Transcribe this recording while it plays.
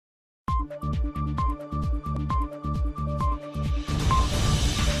नमस्कार,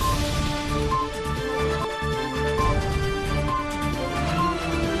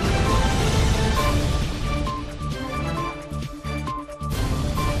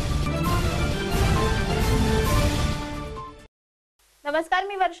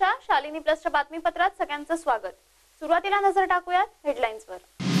 मी वर्षा. शालिनी प्लसच्या बातमीपत्रात सगळ्यांचं स्वागत. सुरुवातीला नजर टाकूयात हेडलाईन्सवर.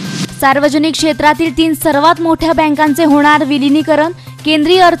 सार्वजनिक क्षेत्रातील 3 सर्वात मोठ्या बँकांचे होणार विलीनीकरण,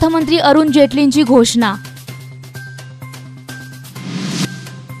 केंद्रीय अर्थमंत्री अरुण जेटलींची घोषणा.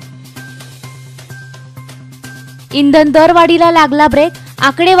 इंधन दरवाढीला लागला ब्रेक,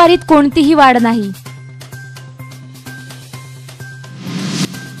 आकडेवारीत कोणतीही वाढ नाही.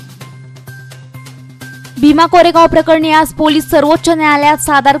 भीमा कोरेगाव प्रकरणी आज पोलीस सर्वोच्च न्यायालयात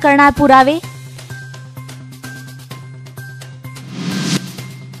सादर करणार पुरावे.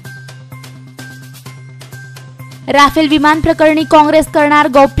 राफेल विमान प्रकरणी काँग्रेस करणार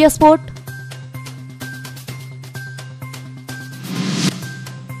गौप्यस्फोट.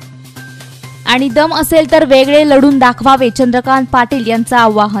 आणि दम असेल तर वेगळे लढून दाखवावे, चंद्रकांत पाटील यांचं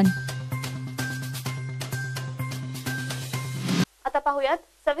आवाहन. आता पाहूयात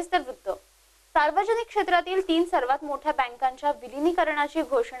सविस्तर वृत्त. सार्वजनिक क्षेत्रातील 3 सर्वात मोठ्या बँकांच्या विलीनीकरणाची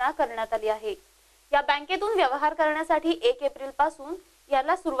घोषणा करण्यात आली आहे. या बँकेतून व्यवहार करण्यासाठी 1 एप्रिल पासून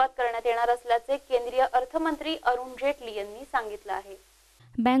याला सुरुवात करण्यात येणार असल्याचे केंद्रीय अर्थमंत्री अरुण जेटली यांनी सांगितलं आहे.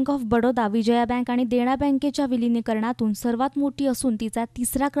 Bank of Baroda, Vijaya bank आणि देना बँकेच्या विलीनीकरणातून सर्वात मोठी असून तिचा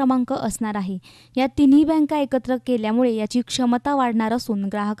 3रा क्रमांक असणार आहे. या तिन्ही बँका एकत्र केल्यामुळे याची क्षमता वाढणार असून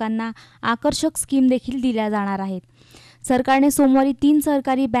ग्राहकांना आकर्षक स्कीम देखील दिल्या जाणार आहेत. सरकारने सोमवारी 3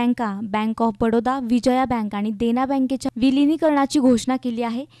 सरकारी बँका, bank of Baroda, Vijaya bank आणि देना बँकेच्या विलीनीकरणाची घोषणा केली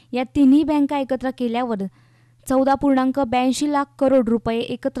आहे. या तिन्ही बँका एकत्र केल्यावर 14.82 लाख करोड रुपये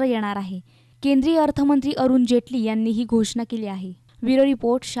एकत्र येणार आहे. केंद्रीय अर्थमंत्री अरुण जेटली यांनी ही घोषणा केली आहे. Bureau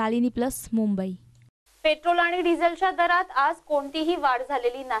report, Shalini plus, Mumbai. Petrol आणि डिझेलच्या दरात आज कोणतीही वाढ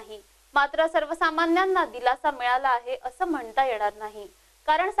झालेली नाही. मात्र सर्वसामान्यांना दिलासा मिळाला आहे असं म्हणता येणार नाही.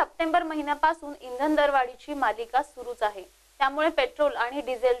 कारण सप्टेंबर महिन्यापासून इंधन दरवाढीची मालिका सुरूच आहे. त्यामुळे पेट्रोल आणि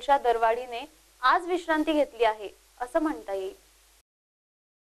डिझेलच्या दरवाढीने आज विश्रांती घेतली आहे असं म्हणता येईल.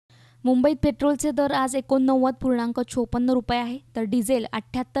 मुंबईत पेट्रोलचे दर आज 89.56 रुपये आहे, तर डिझेल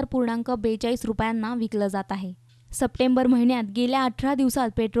 78.42 रुपयांना विकलं जात आहे. सप्टेंबर महिन्यात गेल्या 18 दिवसात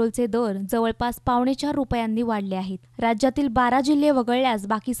पेट्रोलचे दर जवळपास 4.25 रुपयांनी वाढले आहेत. राज्यातील 12 जिल्हे वगळल्यास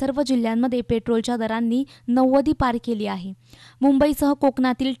बाकी सर्व जिल्ह्यांमध्ये पेट्रोलच्या दरांनी 90 पार केली आहे. मुंबईसह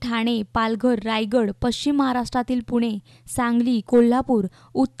कोकणातील ठाणे, पालघर, रायगड, पश्चिम महाराष्ट्रातील पुणे, सांगली, कोल्हापूर,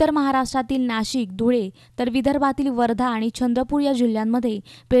 उत्तर महाराष्ट्रातील नाशिक, धुळे, तर विदर्भातील वर्धा आणि चंद्रपूर या जिल्ह्यांमध्ये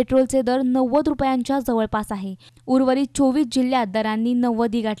पेट्रोलचे दर 90 रुपयांच्या जवळपास आहे. उर्वरित 24 जिल्ह्यात दरांनी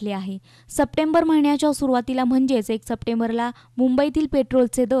 90 गाठले आहे. सप्टेंबर महिन्याच्या सुरुवातीला म्हणजे 1 सप्टेंबरला मुंबईतील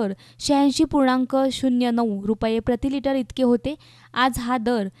पेट्रोलचे दर 86.09 रुपये प्रति लिटर इतके होते. आज हा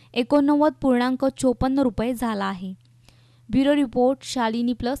दर 89.54 रुपये झाला आहे. Bureau report,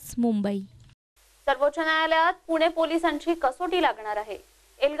 Shalini plus, Mumbai. सर्वोच्च न्यायालयात पुणे पोलिसांची कसोटी लागणार आहे.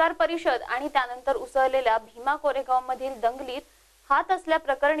 एल्गार परिषद आणि त्यानंतर उसळलेल्या भीमा कोरेगाव मधील दंगलीत हात असल्या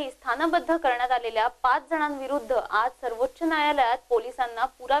प्रकरणी स्थानबद्ध करण्यात आलेल्या 5 जणांविरुद्ध आज सर्वोच्च न्यायालयात पोलिसांना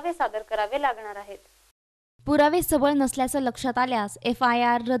पुरावे सादर करावे लागणार आहेत. पुरावे सबळ नसल्याचं लक्षात आल्यास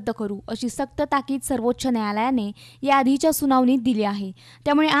FIR रद्द करू अशी सक्त ताकीद सर्वोच्च न्यायालयाने या आधीच्या सुनावणीत दिली आहे.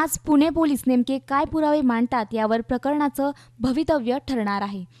 त्यामुळे आज पुणे पोलीस नेमके काय पुरावे मांडतात यावर प्रकरणाचं भवितव्य ठरणार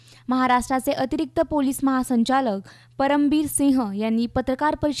आहे. महाराष्ट्राचे अतिरिक्त पोलीस महासंचालक परमबीर सिंह यांनी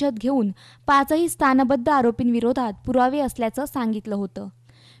पत्रकार परिषद घेऊन 5ही स्थानबद्ध आरोपींविरोधात पुरावे असल्याचं सांगितलं होतं.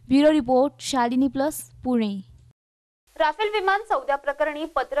 Bureau report, Shalini plus, Pune. Rafale विमान सौद्याप्रकरणी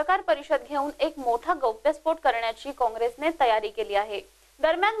पत्रकार परिषद घेऊन एक मोठा गौप्यस्फोट करण्याची काँग्रेसने तयारी केली आहे.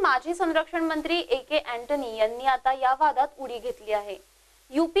 दरम्यान माजी संरक्षण मंत्री AK अँटनी यांनी आता या वादात उडी घेतली आहे.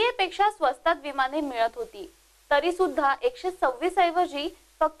 UPA पेक्षा स्वस्तात विमाने मिळत होती तरी सुद्धा 126 ऐवजी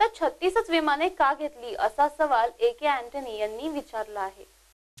फक्त 36च विमाने का घेतली असा सवाल AK अँटनी यांनी विचारला आहे.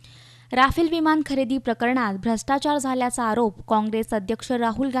 राफेल विमान खरेदी प्रकरणात भ्रष्टाचार झाल्याचा आरोप काँग्रेस अध्यक्ष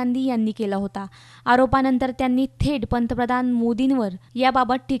राहुल गांधी यांनी केला होता. आरोपानंतर त्यांनी थेट पंतप्रधान मोदींवर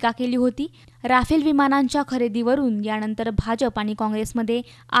याबाबत टीका केली होती. राफेल विमानांच्या खरेदीवरून यानंतर भाजप आणि काँग्रेसमध्ये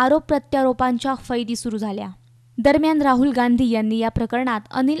आरोप प्रत्यारोपांच्या फैरी सुरू झाल्या. दरम्यान राहुल गांधी यांनी या प्रकरणात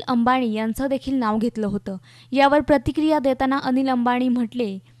अनिल अंबानी यांचं देखील नाव घेतलं होतं. यावर प्रतिक्रिया देताना अनिल अंबानी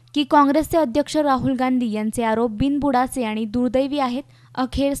म्हटले की काँग्रेसचे अध्यक्ष राहुल गांधी यांचे आरोप बिनबुडाचे आणि दुर्दैवी आहेत.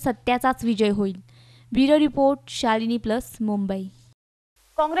 अखेर सत्याचाच विजय होईल. Bureau report, Shalini plus, Mumbai.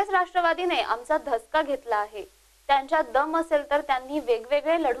 Congress राष्ट्रवादीने आमचा धसका घेतला आहे. त्यांच्यात दम असेल तर त्यांनी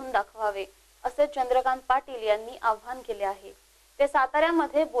वेगवेगळे लढून दाखवावे असे चंद्रकांत पाटील यांनी आवाहन केले आहे. ते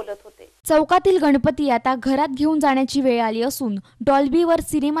साताऱ्यामध्ये बोलत होते. चौकातील गणपती आता घरात घेऊन जाण्याची वेळ आली असून डॉल्बीवर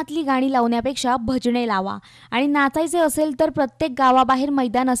सिनेमातली गाणी लावण्यापेक्षा भजने लावा आणि नाचायचे असेल तर प्रत्येक गावाबाहेर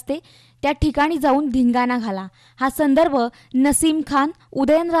मैदान असते त्या ठिकाणी जाऊन धिंगाणा घाला. हा संदर्भ नसीम खान,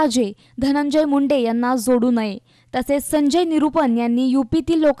 उदयनराजे, धनंजय मुंडे यांना जोडू नये. तसेच संजय निरुपन यांनी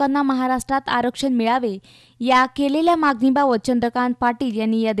यूपीतील लोकांना महाराष्ट्रात आरक्षण मिळावे या केलेल्या मागणीबाबत चंद्रकांत पाटील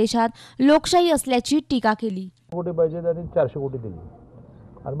यांनी या देशात लोकशाही असल्याची टीका केली. कोटी पाहिजे आणि 400 कोटी दिली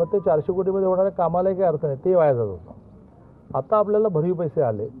आणि मग ते 400 कोटीमध्ये होणाऱ्या कामाला काही अर्थ नाही, ते वाया जात होतं. आता आपल्याला भरीव पैसे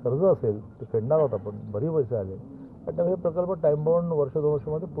आले, कर्ज असेल ते फेडणार होता पण भरीव पैसे आले आणि हे प्रकल्प टाइम बाउंड वर्ष 2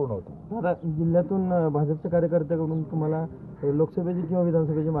 वर्षामध्ये पूर्ण होते. दादा, जिल्ह्यातून भाजपच्या कार्यकर्त्याकडून तुम्हाला लोकसभेची किंवा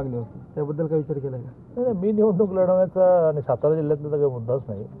विधानसभेची मागणी होती, त्याबद्दल काय विचार केला आहे? नाही, मी निवडणूक लढवण्याचा आणि सातारा जिल्ह्यातला तर काही मुद्दाच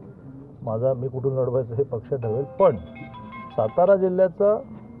नाही माझा. मी कुठून लढवायचं हे पक्ष ठरवेल, पण सातारा जिल्ह्याचा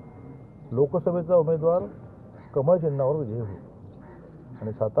लोकसभेचा उमेदवार कमळ चिन्हावर विजयी होईल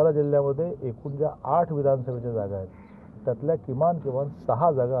आणि सातारा जिल्ह्यामध्ये एकूण ज्या 8 विधानसभेच्या जागा आहेत त्यातल्या किमान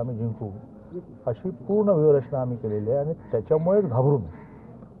 6 जागा आम्ही जिंकू अशी पूर्ण व्यूहरचना आम्ही केलेली आहे आणि त्याच्यामुळेच घाबरून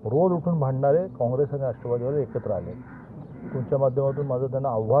रोज उठून भांडणारे काँग्रेस आणि राष्ट्रवादीवाले एकत्र आले. तुमच्या माध्यमातून माझं त्यांना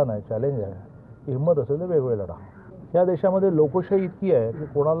आव्हान आहे, चॅलेंज आहे की हिंमत असेल तर वेगवेगळे लढा. या देशामध्ये लोकशाही इतकी आहे की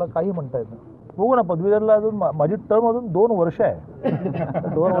कोणाला काही म्हणता येत नाही. बघू ना, पदवीधरला अजून माझी टर्म अजून 2 वर्ष आहे.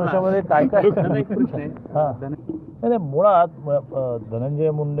 2 वर्षामध्ये काय काय हां नाही, मुळात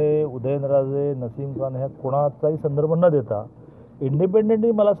धनंजय मुंडे, उदयनराजे, नसीम खान ह्या कोणाचाही संदर्भ न देता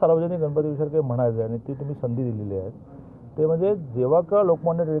इंडिपेंडेंटली मला सार्वजनिक गणपतीविषयी काही म्हणायचं आहे आणि ती तुम्ही संधी दिलेली आहे. ते म्हणजे जेव्हा का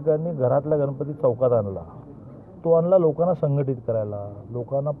लोकमान्य टिळकांनी घरातला गणपती चौकात आणला, तो आणला लोकांना संघटित करायला,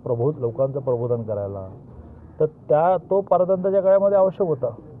 लोकांचं प्रबोधन करायला. तर तो पारतंत्र्याच्या काळामध्ये आवश्यक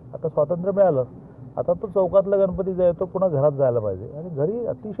होता. आता स्वातंत्र्य मिळालं, आता तो चौकातला गणपती जो आहे तो पुन्हा घरात जायला पाहिजे आणि घरी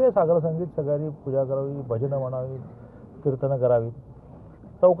अतिशय सागर संगीत सगळ्यांनी पूजा करावी, भजनं म्हणावी, कीर्तनं करावी.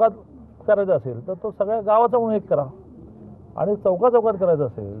 चौकात करायचं असेल तर तो सगळ्या गावाचा म्हणून एक करा आणि चौकात करायचं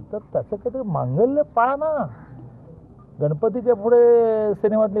असेल तर त्याचं काहीतरी मांगल्य पाळा ना. गणपतीच्या पुढे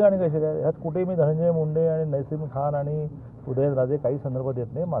सिनेमातली गाणी कशी काय? ह्यात कुठेही मी धनंजय मुंडे आणि नसीम खान आणि उदयनराजे काही संदर्भ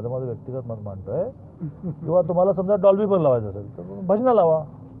देत नाही. माझं व्यक्तिगत मत मांडतोय. किंवा तुम्हाला समजा डॉल्बी पण लावायचं असेल तर भजनं लावा.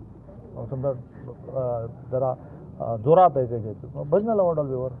 समजा जरा जोरात ऐकायचे भजनं लावा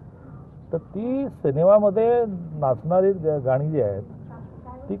डॉल्बीवर. तर ती सिनेमामध्ये नाचणारी गाणी जी आहेत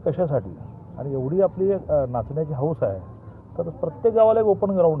ती कशासाठी आणि एवढी आपली नाचण्याची हौस आहे तर प्रत्येक गावाला एक ओपन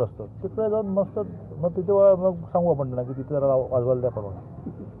ग्राउंड असतं, तिकडे जाऊन मस्त मग तिथे मग सांगू आपण ना की तिथे जरा वाजवायला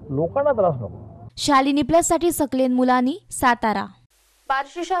त्याप्रमाणे लोकांना त्रास नको. शालिनी प्लस साठी सकलेन मुलानी, सातारा.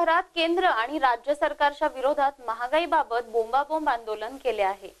 बार्शी शहरात केंद्र आणि राज्य सरकारच्या विरोधात महागाईबाबत बोंबाबोंब आंदोलन केले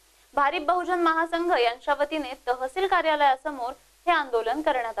आहे. भारिप बहुजन महासंघ यांच्या वतीने तहसील कार्यालयासमोर हे आंदोलन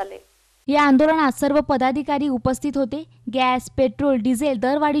करण्यात आले. या आंदोलनात सर्व पदाधिकारी उपस्थित होते. गॅस, पेट्रोल, डिझेल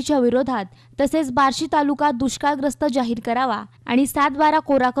दरवाढीच्या विरोधात तसेच बार्शी तालुका दुष्काळग्रस्त जाहीर करावा आणि 7/12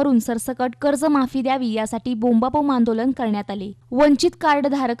 कोरा करून सरसकट कर्जमाफी द्यावी यासाठी बोंबाबोंब आंदोलन करण्यात आले. वंचित कार्ड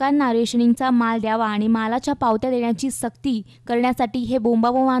धारकांना रेशनिंगचा माल द्यावा आणि मालाच्या पावत्या देण्याची सक्ती करण्यासाठी हे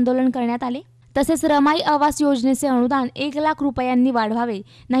बोंबाबोंब आंदोलन करण्यात आले. तसेच रमाई आवास योजनेचे अनुदान 1 लाख रुपयांनी वाढवावे,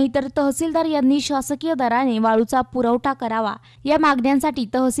 नाहीतर तहसीलदार यांनी शासकीय दराने वाळूचा पुरवठा करावा या मागण्यांसाठी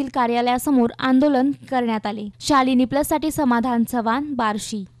तहसील कार्यालयासमोर आंदोलन करण्यात आले. शालिनी प्लस साठी समाधान चव्हाण,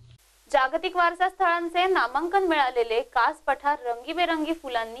 बार्शी. जागतिक वारसा स्थळांचे नामांकन मिळालेले कास पठार रंगीबेरंगी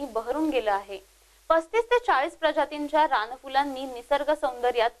फुलांनी बहरून गेलं आहे. 35 ते 40 प्रजातींच्या रानफुलांनी निसर्ग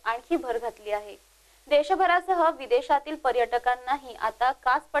सौंदर्यात आणखी भर घातली आहे. देशभरासह विदेशातील पर्यटकांनाही आता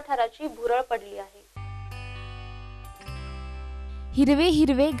कास पठाराची भुरळ पडली आहे. हिरवे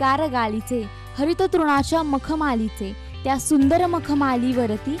हिरवे गार गालीचे, हरित तृणाच्या मखमालीचे, त्या सुंदर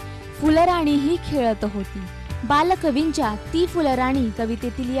मखमालीवरती फुलराणीही खेळत होती. बालकवींच्या ती फुलराणी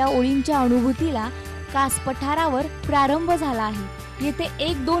कवितेतील या ओळींच्या अनुभूतीला कास पठारावर प्रारंभ झाला आहे. येथे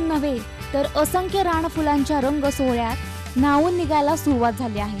 1-2 नव्हे तर असंख्य रानफुलांच्या रंग सोहळ्यात न्हावून निघायला सुरुवात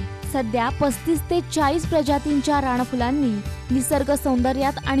झाली आहे. सध्या 35 ते 40 प्रजातींच्या रानफुलांनी निसर्ग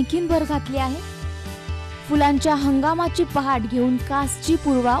सौंदर्यात आणखीन भर घातली आहे. फुलांच्या हंगामाची पहाट घेऊन कासची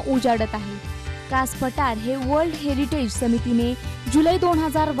पूर्वा उजाडत आहे. कास पठार हे वर्ल्ड हेरिटेज समितीने जुलै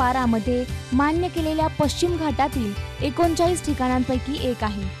 2012 मध्ये मान्य केलेल्या पश्चिम घाटातील 39 ठिकाणांपैकी एक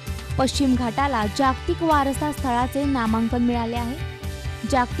आहे. पश्चिम घाटाला जागतिक वारसा स्थळाचे नामांकन मिळाले आहे.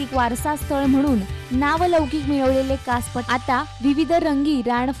 जागतिक वारसा स्थळ म्हणून नावलौकिक मिळवलेले कास पठार आता विविध रंगी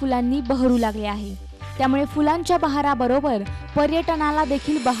रानफुलांनी बहरू लागले आहे. त्यामुळे फुलांच्या बहाराबरोबर पर्यटनाला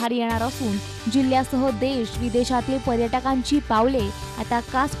देखील बहार येणार असून जिल्ह्यासह देश विदेशातील पर्यटकांची पावले आता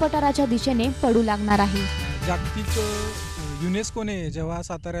कास पठाराच्या दिशेने पडू लागणार आहे. जागतिक युनेस्कोने जेव्हा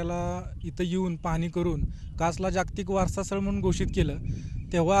साताऱ्याला इथं येऊन पाहणी करून कासला जागतिक वारसा स्थळ म्हणून घोषित केलं,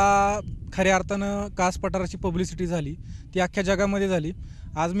 तेव्हा खऱ्या अर्थानं कास पठाराची पब्लिसिटी झाली, ती अख्ख्या जगामध्ये झाली.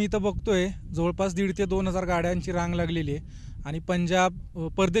 आज मी इथं बघतोय जवळपास 1,500 ते 2,000 गाड्यांची रांग लागलेली आहे आणि पंजाब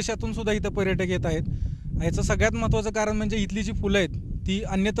परदेशातून सुद्धा इथं पर्यटक येत आहेत. याचं सगळ्यात महत्त्वाचं कारण म्हणजे इथली जी फुलं आहेत ती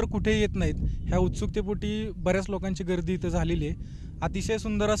अन्यत्र कुठेही येत नाहीत. ह्या उत्सुकतेपोटी बऱ्याच लोकांची गर्दी इथं झालेली आहे. अतिशय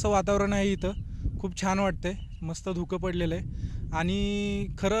सुंदर असं वातावरण आहे इथं, खूप छान वाटतंय, मस्त धुकं पडलेलं आहे आणि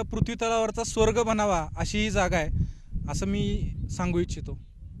खरं पृथ्वी तलावरचा स्वर्ग बनावा अशी ही जागा आहे असं मी सांगू इच्छितो.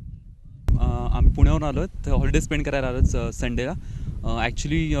 आम्ही पुण्यावरून आलो आहेत, हॉलिडे स्पेंड करायला आलो संडेला.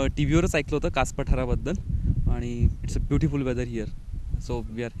 ॲक्च्युली टी व्हीवरच ऐकलं होतं कास पठाराबद्दल आणि it's a beautiful weather here, so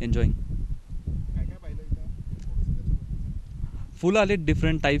we R enjoying. फुलं आले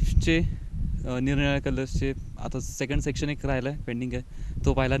डिफरंट टाईप्सचे, निरनिराळ्या कलर्सचे. आता सेकंड सेक्शन एक राहिला आहे, पेंडिंग आहे,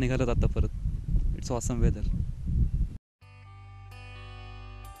 तो पाहायला निघालात आता परत. It's awesome weather.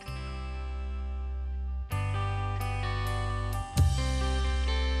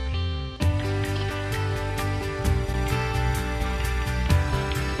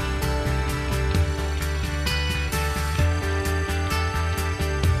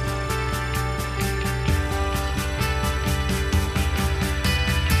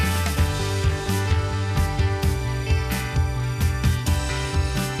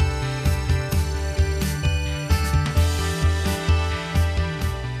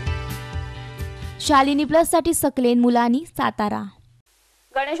 Shalini प्लससाठी Saqlain मुलानी, सातारा.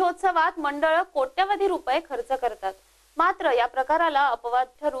 गणेशोत्सवात मंडळ कोट्यवधी रुपये खर्च करतात. मात्र या प्रकाराला अपवाद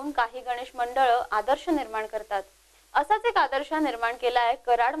ठरून काही गणेश मंडळ आदर्श निर्माण करतात. असाच एक आदर्श निर्माण केलाय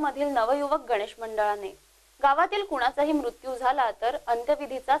कराडमधील नवयुवक गणेश मंडळाने. गावातील कुणाचाही मृत्यू झाला तर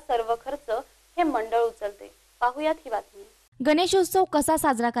अंत्यविधीचा सर्व खर्च हे मंडळ उचलते. पाहुयात ही बातमी. गणेशोत्सव कसा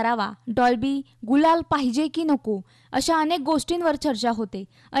साजरा करावा, डॉल्बी, गुलाल पाहिजे की नको, अशा अनेक गोष्टींवर चर्चा होते.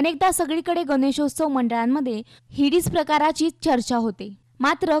 अनेकदा सगळीकडे गणेशोत्सव मंडळांमध्ये हिडीस प्रकाराची चर्चा होते.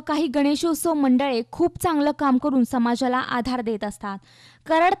 मात्र काही गणेशोत्सव मंडळे खूप चांगलं काम करून समाजाला आधार देत असतात.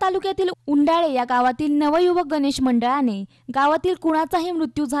 कराड तालुक्यातील उंडाळे या गावातील नवयुवक गणेश मंडळाने गावातील कुणाचाही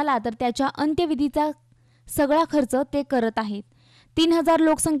मृत्यू झाला तर त्याच्या अंत्यविधीचा सगळा खर्च ते करत आहेत. 3,000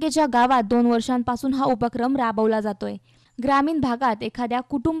 लोकसंख्येच्या गावात 2 वर्षांपासून हा उपक्रम राबवला जातोय. ग्रामीण भागात एखाद्या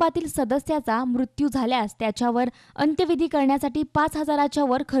कुटुंबातील सदस्याचा मृत्यू झाल्यास त्याच्यावर अंत्यविधी करण्यासाठी 5,000च्या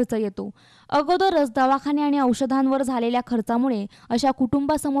वर खर्च येतो. अगोदरच दवाखाने आणि औषधांवर झालेल्या खर्चामुळे अशा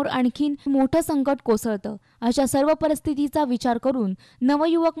कुटुंबासमोर आणखीन मोठं संकट कोसळतं. अशा सर्व परिस्थितीचा विचार करून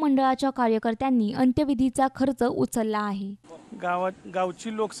नवयुवक मंडळाच्या कार्यकर्त्यांनी अंत्यविधीचा खर्च उचलला आहे.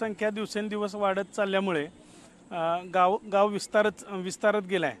 गावची लोकसंख्या दिवसेंदिवस वाढत चालल्यामुळे गाव विस्तारत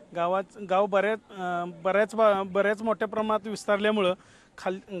गेला आहे. गाव बऱ्याच मोठ्या प्रमाणात विस्तारल्यामुळं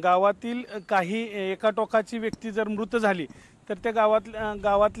गावातील काही एका टोकाची व्यक्ती जर मृत झाली तर त्या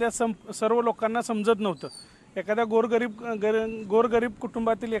गावातल्या सर्व लोकांना समजत नव्हतं. एखाद्या गोरगरीब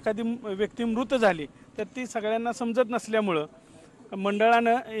कुटुंबातील एखादी व्यक्ती मृत झाली तर ती सगळ्यांना समजत नसल्यामुळं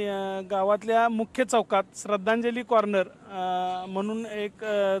मंडळानं गावातल्या मुख्य चौकात श्रद्धांजली कॉर्नर म्हणून एक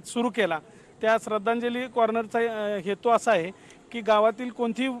सुरू केला. त्या श्रद्धांजली कॉर्नरचा हेतू असा आहे की गावातील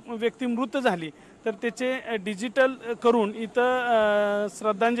कोणती व्यक्ती मृत झाली तर त्याचे डिजिटल करून इथं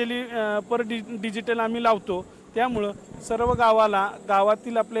श्रद्धांजली डिजिटल आम्ही लावतो. त्यामुळं सर्व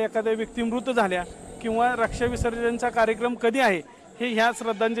गावातील आपल्या एखाद्या व्यक्ती मृत झाल्या किंवा रक्षा विसर्जनचा कार्यक्रम कधी आहे हे ह्या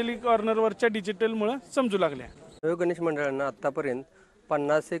श्रद्धांजली कॉर्नरवरच्या डिजिटलमुळं समजू लागल्या. गणेश मंडळानं आत्तापर्यंत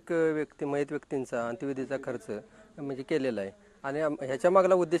 50 मयत व्यक्तींचा अंत्यविधीचा खर्च म्हणजे केलेला आहे. आणि ह्याच्या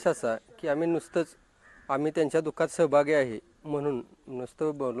मागला उद्देश असा की आम्ही त्यांच्या दुःखात सहभागी आहे म्हणून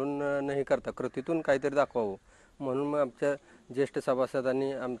नुसतं बोलून नाही करता कृतीतून काहीतरी दाखवावं म्हणून मग आमच्या ज्येष्ठ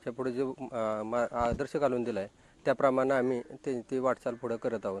सभासदांनी आमच्या पुढे जो आदर्श घालून दिला आहे त्याप्रमाणे आम्ही ती वाटचाल पुढं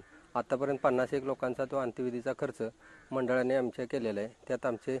करत आहोत. आत्तापर्यंत 51 लोकांचा तो अंत्यविधीचा खर्च मंडळाने आमच्या केलेला आहे. त्यात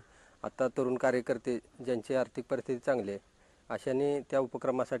आमचे आता तरुण कार्यकर्ते ज्यांची आर्थिक परिस्थिती चांगली आहे अशाने त्या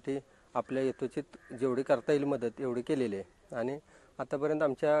उपक्रमासाठी आपल्या यथोचित जेवढी करता येईल मदत एवढी केलेली आहे. आणि आतापर्यंत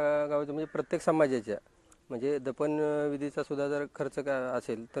आमच्या गावात म्हणजे प्रत्येक समाजाच्या म्हणजे दफन विधीचा सुद्धा जर खर्च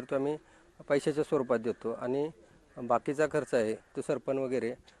असेल तर तो आम्ही पैशाच्या स्वरूपात देतो आणि बाकीचा खर्च आहे तो सरपण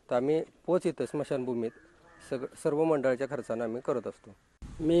वगैरे तर आम्ही पोच इथं स्मशानभूमीत सर्व मंडळाच्या खर्चानं आम्ही करत असतो.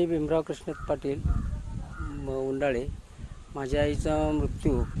 मी भीमराव कृष्ण पाटील उंडाळे. माझ्या आईचा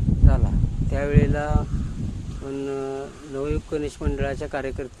मृत्यू झाला त्यावेळेला नवयुवक गणेश मंडळाच्या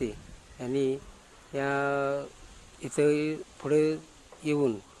कार्यकर्ते यांनी इथं पुढे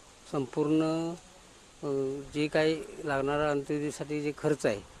येऊन संपूर्ण जे काही लागणारा अंत्यविधीसाठी जे खर्च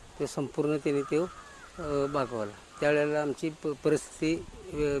आहे ते संपूर्ण त्यांनी ते भागवला. त्यावेळेला आमची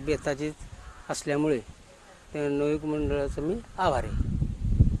परिस्थिती बेताचीच असल्यामुळे त्या नवयुवक मंडळाचा मी आभारी आहे.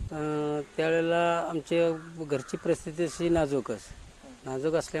 त्यावेळेला आमच्या घरची परिस्थिती अशी नाजूक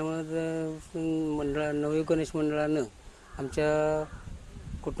असल्यामुळे नवयुवक गणेश मंडळानं आमच्या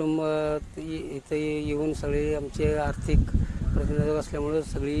कुटुंबात इथे येऊन सगळे आमचे आर्थिक प्रतिनिधित्व असल्यामुळे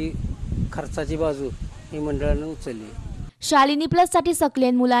सगळी खर्चाची बाजू ही मंडळानं उचलली. शालिनी प्लससाठी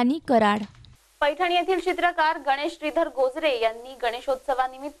सकलेन मुलांनी कराड. पैठण येथील चित्रकार गणेश श्रीधर गोजरे यांनी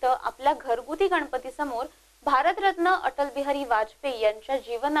गणेशोत्सवानिमित्त आपल्या घरगुती गणपतीसमोर भारतरत्न अटल बिहारी वाजपेयी यांच्या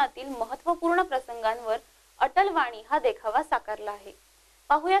जीवनातील महत्त्वपूर्ण प्रसंगांवर अटल वाणी हा देखावा साकारला आहे.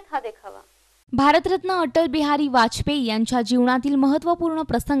 पाहुयात हा देखावा. भारतरत्न अटल बिहारी वाजपेयी यांच्या जीवनातील महत्त्वपूर्ण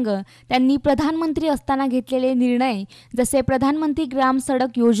प्रसंग, त्यांनी प्रधानमंत्री असताना घेतलेले निर्णय जसे प्रधानमंत्री ग्राम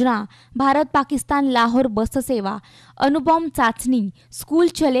सडक योजना, भारत पाकिस्तान लाहोर बस सेवा, अणुबॉम्ब चाचणी, स्कूल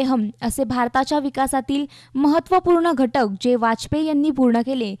चले हम असे भारताच्या विकासातील महत्त्वपूर्ण घटक जे वाजपेयी यांनी पूर्ण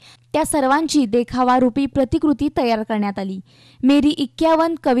केले, त्या सर्वांची देखावारूपी प्रतिकृती तयार करण्यात आली. मेरी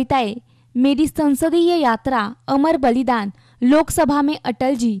 51 कविताएं, मेरी संसदीय यात्रा, अमर बलिदान, लोकसभा में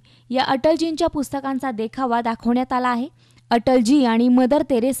अटलजी या अटलजींच्या पुस्तकांचा देखावा दाखवण्यात आला आहे. अटलजी आणि मदर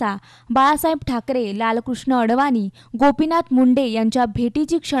तेरेसा, बाळासाहेब ठाकरे, लालकृष्ण अडवाणी, गोपीनाथ मुंडे यांच्या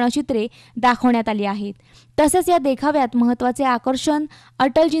भेटीची क्षणचित्रे दाखवण्यात आली आहेत. तसेच या देखाव्यात महत्त्वाचे आकर्षण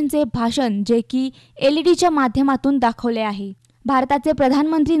अटलजींचे भाषण, जे की एलईडीच्या माध्यमातून दाखवले आहे. भारताचे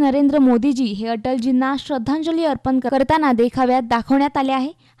प्रधानमंत्री नरेंद्र मोदीजी हे अटलजींना श्रद्धांजली अर्पण करताना देखाव्यात दाखवण्यात आले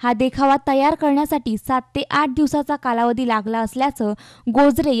आहे. हा देखावा तयार करण्यासाठी 7 ते 8 दिवसाचा कालावधी लागला असल्याचं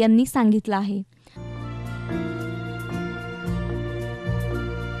गोजरे यांनी सांगितलं आहे.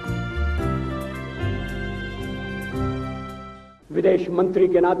 विदेश मंत्री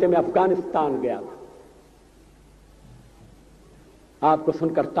के नाते मैं अफगानिस्तान गया था. आपको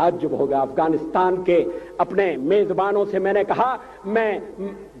सुनकर ताज्जुब होगा. अफगानिस्तान के अपने मेजबानों से मैंने कहा मैं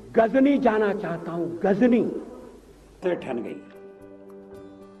गजनी जाना चाहता हूं. गजनी से ठन गई.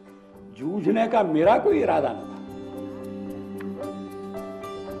 जूझने का मेरा कोई इरादा न था.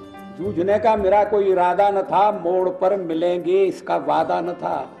 जूझने का मेरा कोई इरादा न था. मोड़ पर मिलेंगे इसका वादा न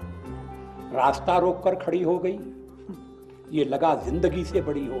था. रास्ता रोककर खड़ी हो गई. ये लगा जिंदगी से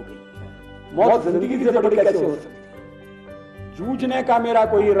बड़ी हो गई. मौत जिंदगी से बड़ी कैसे हो सकती. जूझने का मेरा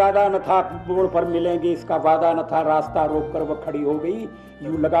कोई इरादा न था. मोड़ पर मिलेंगे इसका वादा न था. रास्ता रोककर वह खड़ी हो गई.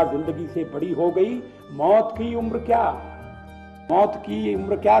 यूं लगा जिंदगी से बड़ी हो गई. मौत की उम्र क्या, मौत की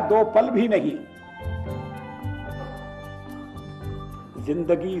उम्र क्या, 2 पल भी नहीं.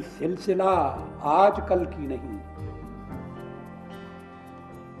 जिंदगी सिलसिला आज कल की नहीं.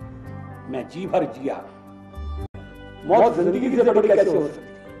 मैं जी भर जिया. मौत जिंदगी से बड़ी कैसे हो सकती.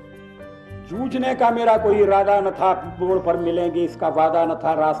 जूझने का मेरा कोई इरादा न था. मोड़ पर मिलेंगे इसका वादा न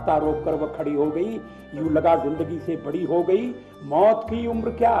था. रास्ता रोककर वह खड़ी हो गई. यूं लगा जिंदगी से बड़ी हो गई. मौत की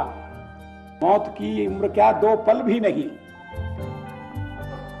उम्र क्या, मौत की उम्र क्या, 2 पल भी नहीं.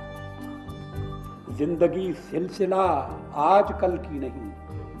 जिंदगी सिलसिला आज कल की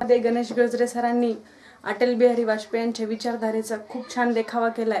नहीं. गणेश गोजरे सरांनी अटल बिहारी वाजपेयी यांच्या विचारधारेचा खूप छान देखावा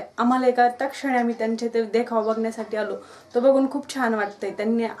केलाय. आम्हाला एका तक्षणी आम्ही त्यांचे ते देखावा बघण्यासाठी आलो. तो बघून खूप छान वाटतंय.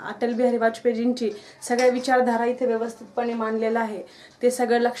 त्यांनी अटल बिहारी वाजपेयींची सगळ्या विचारधारा इथे व्यवस्थितपणे मांडलेला आहे. ते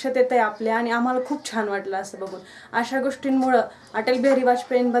सगळं लक्षात येत आहे आपल्या, आणि आम्हाला खूप छान वाटलं असं बघून. अशा गोष्टींमुळं अटल बिहारी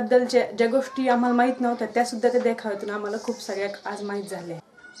वाजपेयींबद्दलच्या ज्या गोष्टी आम्हाला माहीत नव्हत्या त्या सुद्धा त्या देखाव्यातून आम्हाला खूप सगळ्या आज माहीत झाल्या.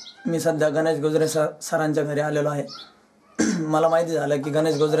 मी सध्या गणेश गोजरे सरांच्या घरी आलेलो आहे. मला माहिती झालं की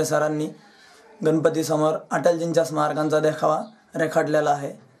गणेश गोजरे सरांनी गणपतीसमोर अटलजींच्या स्मारकांचा देखावा रेखाटलेला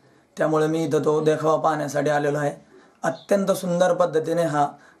आहे. त्यामुळे मी इथं तो देखावा पाहण्यासाठी आलेलो आहे. अत्यंत सुंदर पद्धतीने हा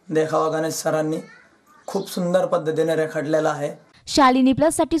देखावा गणेश सरांनी खूप सुंदर पद्धतीने रेखाटलेला आहे. शालिनी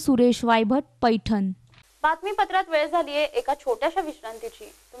प्लससाठी सुरेश वायभट, पैठण. बातमीपत्रात वेळ झाली आहे एका छोट्याशा विश्रांतीची.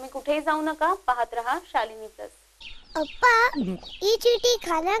 तुम्ही कुठेही जाऊ नका, पाहत रहा शालिनी प्लस. अप्पा, ये चींटी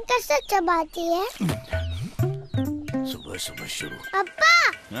खाना कैसे चबाती है? सुबह सुबह शुरू. अप्पा,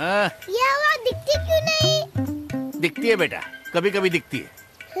 ये आवाज दिखती क्यों नहीं? दिखती है बेटा, कभी कभी दिखती है.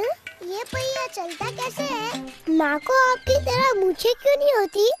 ये पहिया चलता कैसे है? माँ को आपकी तरह मूछें क्यों नहीं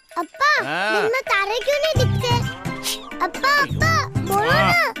होती? अप्पा, दिन में तारे क्यों नहीं दिखते? अप्पा, अप्पा, बोलो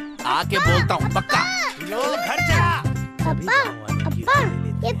ना. आके बोलता हूँ पक्का. लो घर चला. अप्पा, अप्पा,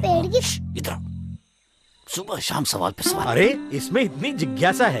 ये पेड़ की. इधर सुबह शाम सवाल पे सवाल. अरे इसमें इतनी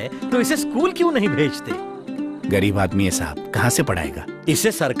जिज्ञासा है तो इसे स्कूल क्यों नहीं भेजते? गरीब आदमी है साहब, कहाँ से पढ़ाएगा?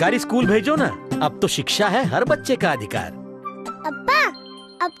 इसे सरकारी स्कूल भेजो ना. अब तो शिक्षा है हर बच्चे का अधिकार. अप्पा,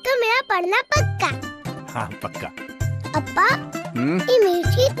 अब तो मेरा पढ़ना पक्का. हाँ पक्का. अप्पा, ये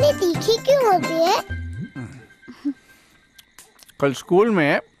मिर्ची इतनी तीखी क्यों होती है? कल स्कूल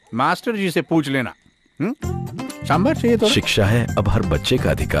में मास्टर जी से पूछ लेना. सांभर चाहिए तो. शिक्षा है अब हर बच्चे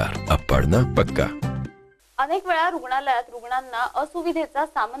का अधिकार. अब पढ़ना पक्का. अनेक वेळा रुग्णालयात रुग्णांना असुविधेचा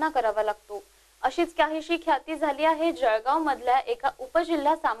सामना करावा लागतो। अशीच काहीशी ख्याती झाली आहे जळगाव मधल्या एका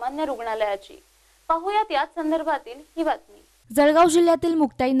उपजिल्हा सामान्य रुग्णालयाची। पाहूयात याच संदर्भातील ही बातमी। जळगाव जिल्ह्यातील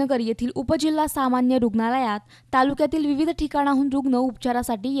मुक्ताईनगर येथील उपजिल्हा सामान्य रुग्णालयात तालुक्यातील विविध ठिकाणाहून रुग्ण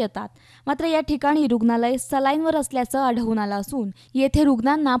उपचारासाठी येतात। मात्र या ठिकाणी रुग्णालय सलाईनवर असल्याचं आढळून आलं असून येथे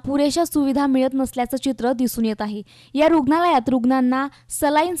रुग्णांना पुरेशा सुविधा मिळत नसल्याचं चित्र दिसून येत आहे। या रुग्णालयात रुग्णांना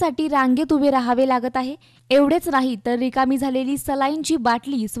सलाईनसाठी रांगेत उभे राहावे लागत आहे। एवढेच नाही तर रिकामी झालेली सलाईनची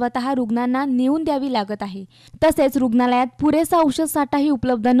बाटली स्वतः रुग्णांना नेऊन द्यावी लागत आहे। तसेच रुग्णालयात पुरेसा औषध साठाही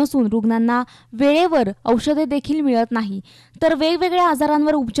उपलब्ध नसून रुग्णांना वेळेवर औषधे देखील मिळत नाही। तर वेगवेगळ्या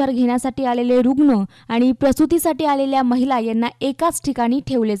आजारांवर उपचार घेण्यासाठी आलेले रुग्ण आणि प्रसूतीसाठी आलेल्या महिला यांना एकाच ठिकाणी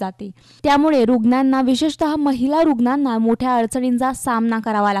ठेवले जाते। त्यामुळे रुग्णांना विशेषतः महिला रुग्णांना मोठ्या अडचणींचा सामना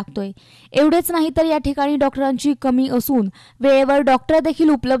करावा लागतोय। एवढेच नाही तर या ठिकाणी डॉक्टरांची कमी असून वेळेवर डॉक्टर देखील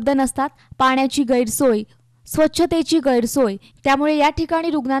उपलब्ध नसतात। पाण्याची गैरसोय, स्वच्छतेची गैरसोय, त्यामुळे या ठिकाणी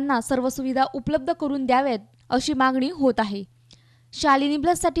रुग्णांना सर्व सुविधा उपलब्ध करून द्यावेत अशी मागणी होत आहे। शालिनी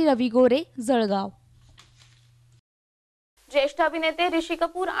प्लससाठी रवी गोरे, जळगाव। ज्येष्ठ अभिनेते ऋषी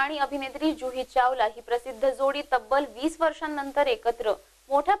कपूर आणि अभिनेत्री जुही चावला ही प्रसिद्ध जोडी तब्बल 20 वर्षांनंतर एकत्र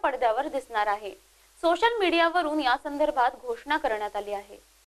मोठ्या पडद्यावर दिसणार आहे। सोशल मीडियावरून या संदर्भात घोषणा करण्यात आली आहे।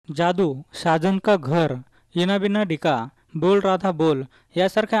 जादू, साजन का घर, येना बिना डिका, बोल राधा बोल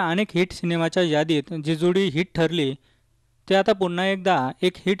यासारख्या अनेक हिट सिनेमाच्या यादीत जी जोडी हिट ठरली ते आता पुन्हा एकदा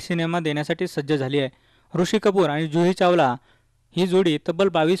एक हिट सिनेमा देण्यासाठी सज्ज झाली आहे। ऋषी कपूर आणि जुही चावला ही जोडी तब्बल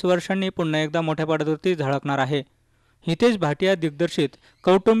 22 वर्षांनी पुन्हा एकदा मोठ्या पडद्यावरती झळकणार आहे। हितेश भाटिया दिग्दर्शित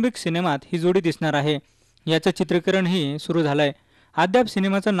कौटुंबिक सिनेमात ही जोडी दिसणार आहे। याचं चित्रीकरणही सुरू झालंय। अद्याप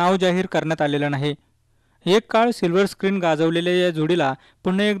सिनेमाचं नाव जाहीर करण्यात आलेलं नाही। एक काळ सिल्वर स्क्रीन गाजवलेल्या या जोडीला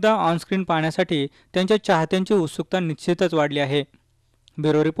पुन्हा एकदा ऑन स्क्रीन पाहण्यासाठी त्यांच्या चाहत्यांची उत्सुकता निश्चितच वाढली आहे।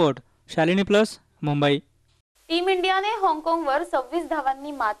 Bureau report, Shalini plus, Mumbai. Team इंडियाने हाँगकाँगवर 26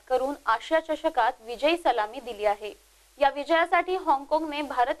 धावांनी मात करून आशिया चषकात विजयी सलामी दिली आहे। या विजयासाठी हाँगकाँगने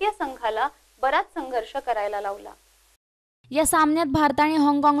भारतीय संघाला बराच संघर्ष करायला लावला। या सामन्यात भारताने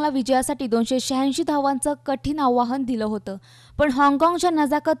हाँगकाँगला विजयासाठी 286 धावांचं कठीण आव्हान दिलं होतं, पण हाँगकाँगच्या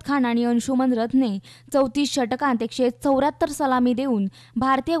नजाकत खान आणि अंशुमन रथने 34 षटकांत 174 सलामी देऊन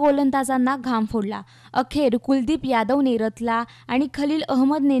भारतीय गोलंदाजांना घाम फोडला। अखेर कुलदीप यादवने रथला आणि खलील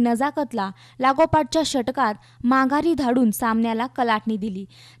अहमदने नजाकतला लागोपाठच्या षटकात माघारी धाडून सामन्याला कलाटणी दिली।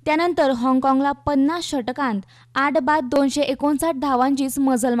 त्यानंतर हाँगकाँगला 50 षटकांत 8 बाद 259 धावांचीच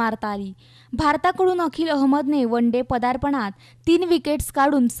मजल मारता आली। भारताकडून अखिल अहमदने वनडे पदार्पणात 3 विकेट्स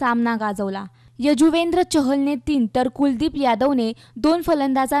काढून सामना गाजवला। यजुवेंद्र चहलने 3 तर कुलदीप यादवने 2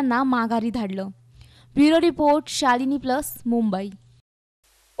 फलंदाजांना माघारी धाडलं। Bureau report, Shalini plus, Mumbai.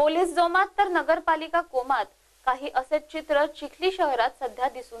 Police जोमात तर नगरपालिका कोमात, काही असेच चित्र चिखली शहरात सध्या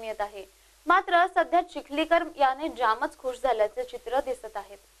दिसून येत आहे। मात्र सध्या चिखलीकर याने जामच खुश झाल्याचे चित्र दिसत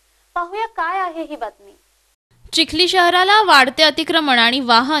आहेत। पाहूया काय आहे ही बातमी। चिखली शहराला वाढते अतिक्रमण आणि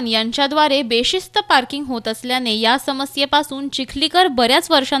वाहन यांच्याद्वारे बेशिस्त पार्किंग होत असल्याने या समस्येपासून चिखलीकर बऱ्याच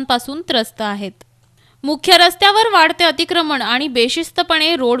वर्षांपासून त्रस्त आहेत। मुख्य रस्त्यावर वाढते अतिक्रमण आणि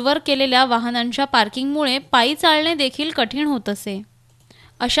बेशिस्तपणे रोडवर केलेल्या वाहनांच्या पार्किंगमुळे पायी चालणे देखील कठीण होत असे।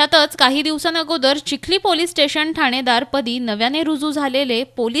 अशातच काही दिवसांअगोदर चिखली पोलीस स्टेशन ठाणेदारपदी नव्याने रुजू झालेले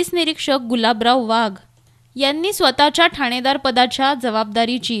पोलीस निरीक्षक गुलाबराव वाघ यांनी स्वतःच्या ठाणेदार पदाच्या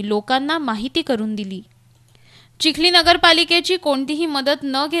जबाबदारीची लोकांना माहिती करून दिली। चिखली नगरपालिकेची कोणतीही मदत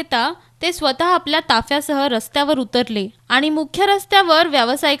न घेता ते स्वतः आपल्या ताफ्यासह रस्त्यावर उतरले आणि मुख्य रस्त्यावर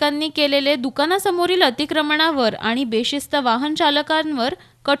व्यावसायिकांनी केलेले दुकानासमोरील अतिक्रमणावर आणि बेशिस्त वाहन चालकांवर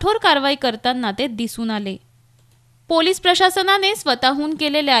कठोर कारवाई करताना ते दिसून आले। पोलीस प्रशासनाने स्वतःहून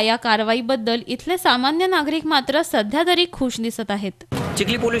केलेल्या या कारवाईबद्दल इथले सामान्य नागरिक मात्र सध्या तरी खुश दिसत आहेत।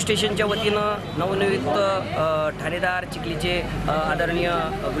 चिखली पोलीस स्टेशनच्या वतीनं नवनियुक्त ठाणेदार चिखलीचे आदरणीय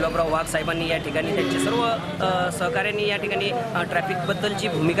गुलाबराव वाघ साहेबांनी या ठिकाणी त्यांच्या सर्व सहकार्यांनी या ठिकाणी ट्रॅफिकबद्दलची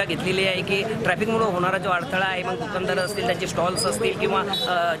भूमिका घेतलेली आहे की ट्रॅफिकमुळे होणारा जो अडथळा आहे, मग दुकानदार असतील, त्यांचे स्टॉल्स असतील किंवा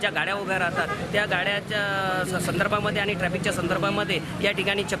ज्या गाड्या उभ्या राहतात त्या गाड्याच्या संदर्भामध्ये आणि ट्रॅफिकच्या संदर्भामध्ये या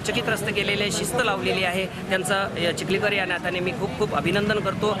ठिकाणी चकचकीत रस्ते केलेले, शिस्त लावलेली आहे। त्यांचं चिखलीकर या नात्याने मी खूप खूप अभिनंदन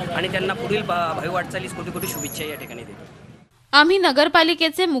करतो आणि त्यांना पुढील भावी वाटचालीस कोटी कोटी शुभेच्छा या ठिकाणी देतो। आम्ही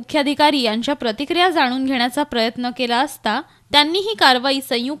नगरपालिकेचे मुख्याधिकारी यांच्या प्रतिक्रिया जाणून घेण्याचा प्रयत्न केला असता त्यांनी ही कारवाई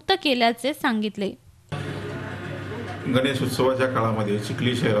संयुक्त केल्याचे सांगितले। गणेश उत्सवाच्या काळामध्ये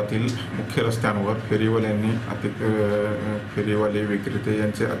चिखली शहरातील मुख्य रस्त्यांवर फेरीवाले विक्रेते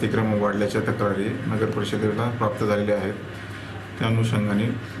यांचे अतिक्रमण वाढल्याच्या तक्रारी नगर परिषदेला प्राप्त झालेल्या आहेत। त्या अनुषंगाने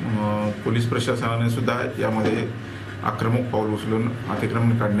पोलीस प्रशासनाने सुद्धा यामध्ये आक्रमक पाऊल उचलून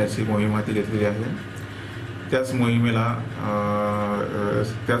अतिक्रमण काढण्याची मोहीम हाती घेतलेली आहे। त्याच मोहिमेला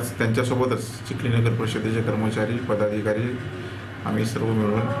त्यांच्यासोबतच चिखली नगर परिषदेचे कर्मचारी पदाधिकारी आम्ही सर्व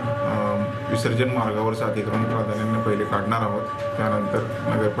मिळून विसर्जन मार्गावरचं अतिक्रमण प्राधान्याने पहिले काढणार आहोत. त्यानंतर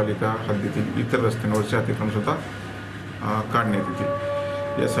नगरपालिका हद्दीतील इतर रस्त्यांवरचे अतिक्रमणसुद्धा काढण्यात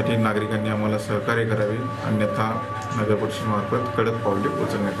येतील. यासाठी नागरिकांनी आम्हाला सहकार्य करावे, अन्यथा नगर परिषदेमार्फत कडक पावले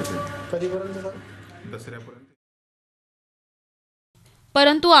उचलण्यात येतील. कधीपर्यंत? दसऱ्यापर्यंत.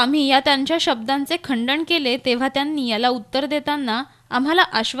 परंतु आम्ही या त्यांच्या शब्दांचे खंडन केले तेव्हा त्यांनी याला उत्तर देताना आम्हाला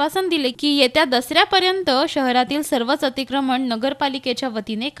आश्वासन दिले की येत्या दसऱ्यापर्यंत शहरातील सर्वच अतिक्रमण नगरपालिकेच्या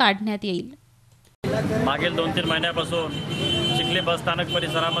वतीने काढण्यात येईल. मागील 2-3 महिन्यापासून चिखली बस स्थानक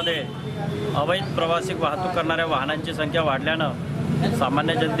परिसरामध्ये अवैध प्रवासी वाहतूक करणाऱ्या वाहनांची संख्या वाढल्यानं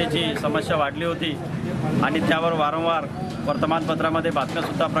सामान्य जनतेची समस्या वाढली होती आणि त्यावर वारंवार वर्तमानपत्रामध्ये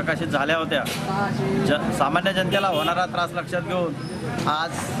बातम्यासुद्धा प्रकाशित झाल्या होत्या. सामान्य जनतेला होणारा त्रास लक्षात घेऊन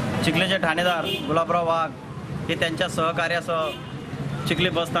आज चिखलीचे ठाणेदार गुलाबराव वाघ हे त्यांच्या सहकार्यासह चिखली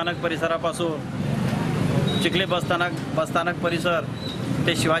बसस्थानक परिसरापासून चिखली बसस्थानक परिसर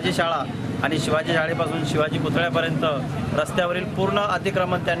ते शिवाजी शाळा आणि शिवाजी शाळेपासून शिवाजी पुतळ्यापर्यंत रस्त्यावरील पूर्ण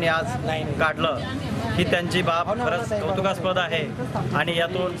अतिक्रमण त्यांनी आज काढलं. ही त्यांची बाब खरंच कौतुकास्पद आहे आणि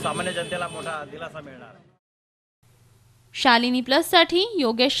यातून सामान्य जनतेला मोठा दिलासा मिळणार. शालिनी प्लससाठी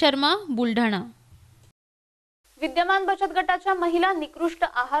योगेश शर्मा, बुलढाणा. विद्यमान बचत गटाच्या महिला निकृष्ट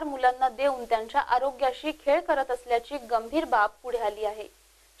आहार मुलांना देऊन त्यांच्या आरोग्याशी खेळ करत असल्याची गंभीर बाब पुढे आली आहे.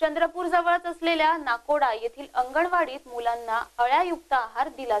 चंद्रपूर जवळच असलेल्या नाकोडा येथील अंगणवाडीत मुलांना अळ्यायुक्त आहार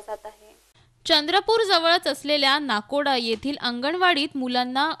दिला जात आहे. चंद्रपूर जवळच असलेल्या नाकोडा येथील अंगणवाडीत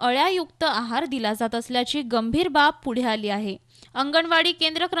मुलांना अळ्यायुक्त आहार दिला जात असल्याची गंभीर बाब पुढे आली आहे. अंगणवाडी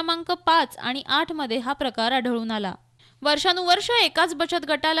केंद्र क्रमांक 5 आणि 8 मध्ये हा प्रकार आढळून आला. वर्षानुवर्ष एकाच बचत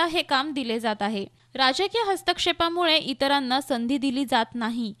गटाला हे काम दिले जात आहे. राजकीय हस्तक्षेपामुळे इतरांना संधी दिली जात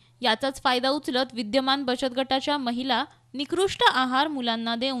नाही. याचाच फायदा उचलत विद्यमान बचत गटाच्या महिला निकृष्ट आहार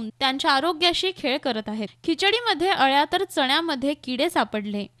मुलांना देऊन त्यांच्या आरोग्याशी खेळ करत आहेत. खिचडीमध्ये अळ्या तर चण्यामध्ये किडे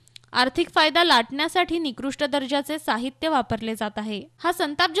सापडले. आर्थिक फायदा लाटण्यासाठी निकृष्ट दर्जाचे साहित्य वापरले जात आहे. हा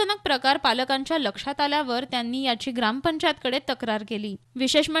संतापजनक प्रकार पालकांच्या लक्षात आल्यावर त्यांनी याची ग्रामपंचायतकडे तक्रार केली.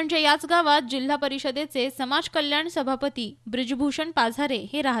 विशेष म्हणजे याच गावात जिल्हा परिषदेचे समाज कल्याण सभापती ब्रिजभूषण पाझारे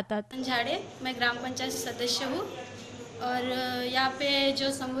हे राहतात. झाड़े, मैं ग्राम पंचायत सदस्य हूँ और यहाँ पे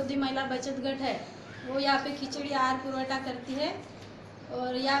जो समृद्धि महिला बचत गट है वो यहाँ पे खिचड़ी आहार पुरवठा करती है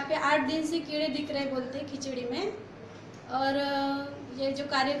और यहाँ पे 8 दिन से कीड़े दिख रहे बोलते खिचड़ी में. और ये जो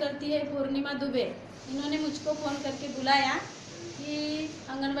कार्य करती है पूर्णिमा दुबे, इन्होंने मुझको फ़ोन करके बुलाया कि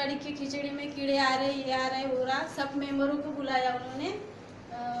आंगनबाड़ी की खिचड़ी में कीड़े आ रहे, ये आ रहे, हो रहा. सब मेंबरों को बुलाया उन्होंने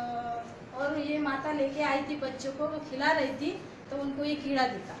और ये माता लेके आई थी बच्चों को, वो खिला रही थी तो उनको ये कीड़ा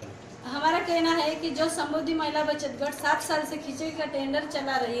दिखा. हमारा कहना है कि जो समृद्धि महिला बचत गट 7 साल से खिचड़ी का टेंडर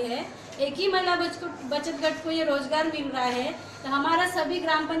चला रही है, एक ही महिला बचत गट को ये रोजगार मिल रहा है, तो हमारा सभी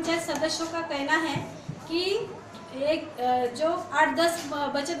ग्राम पंचायत सदस्यों का कहना है कि एक जो 8-10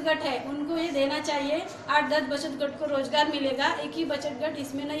 बचत गट है उनको ये देना चाहिए. 8-10 बचत गट को रोजगार मिलेगा, एक ही बचत गट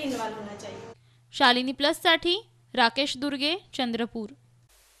इसमें नहीं इन्वॉल्व होना चाहिए. शालिनी प्लससाठी राकेश दुर्गे, चंद्रपूर.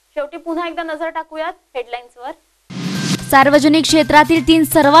 शेवटी पुन्हा एकदा नजर टाकूयात हेडलाईन्सवर. सार्वजनिक क्षेत्रातील 3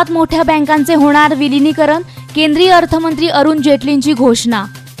 सर्वात मोठ्या बँकांचे होणार विलीनीकरण, केंद्रीय अर्थमंत्री अरुण जेटलींची घोषणा.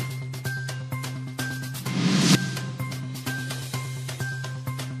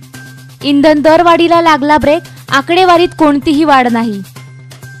 इंधन दरवाढीला लागला ब्रेक, आकडेवारीत कोणतीही वाढ नाही.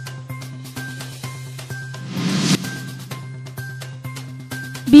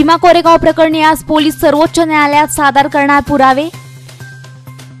 भीमा कोरेगाव प्रकरणी आज पोलीस सर्वोच्च न्यायालयात सादर करणार पुरावे.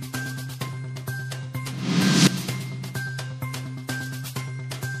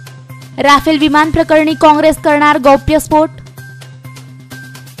 राफेल विमान प्रकरणी काँग्रेस करणार गौप्यस्फोट.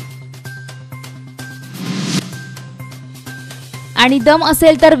 आणि दम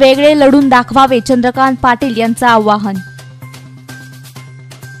असेल तर वेगळे लढून दाखवावे, चंद्रकांत पाटील यांचं आवाहन.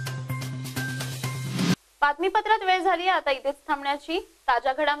 बातमीपत्रात वेळ झाली आता इथेच थांबण्याची.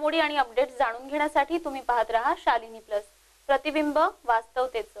 ताज्या घडामोडी आणि अपडेट्स जाणून घेण्यासाठी तुम्ही पाहत रहा शालिनी प्लस, प्रतिबिंब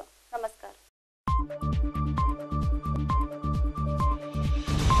वास्तवतेचं.